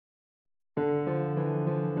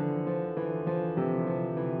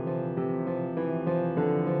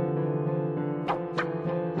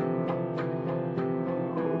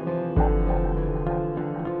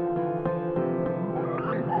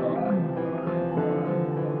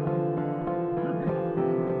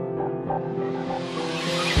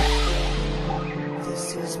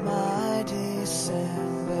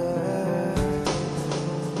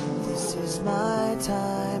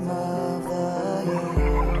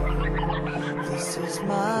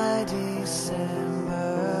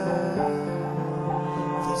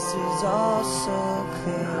all so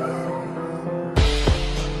clear.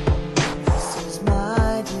 This is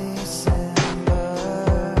my December.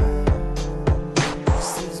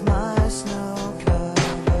 This is my snow-covered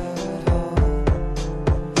home.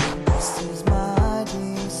 This is my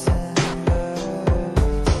December.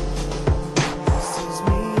 This is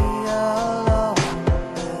me alone.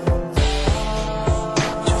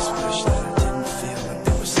 Just wish that I didn't feel like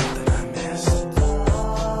there was something I missed.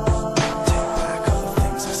 Take back all the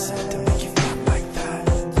things I said to make you feel like that.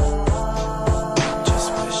 Just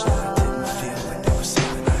wish that I didn't feel like there was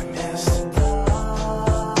something I missed.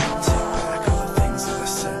 Take back all the things that I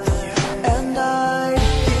said to you. And I'd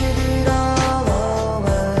give it all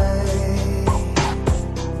away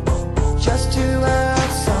just to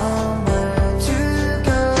have somewhere to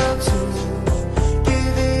go to.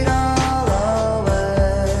 Give it all away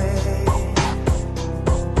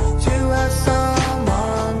to have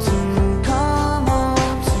someone to come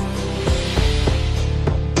home to.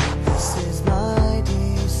 This is my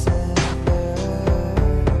December.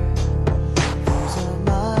 These are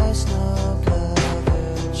my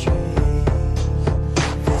snow-covered trees.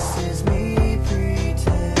 This is me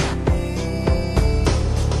pretending.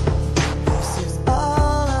 This is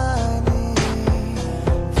all I need.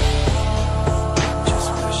 Just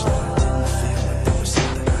wish that I didn't feel like there was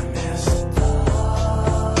something I missed.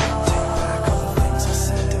 Take back all the things I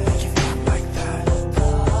said to make you feel like that.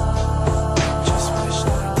 Just wish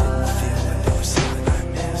that I didn't feel like there was something I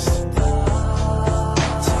missed.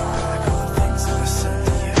 Take back all the things that I said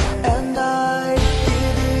to you. And I'd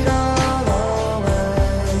give it all away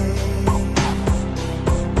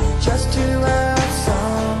just to have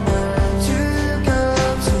somewhere to go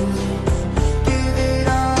to. Give it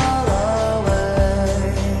all away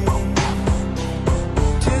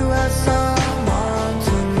to have someone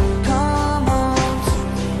to come home to.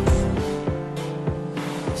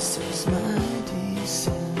 This is my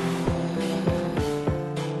December.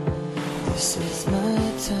 This is my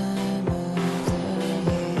time of the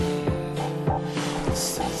year. This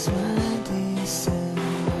is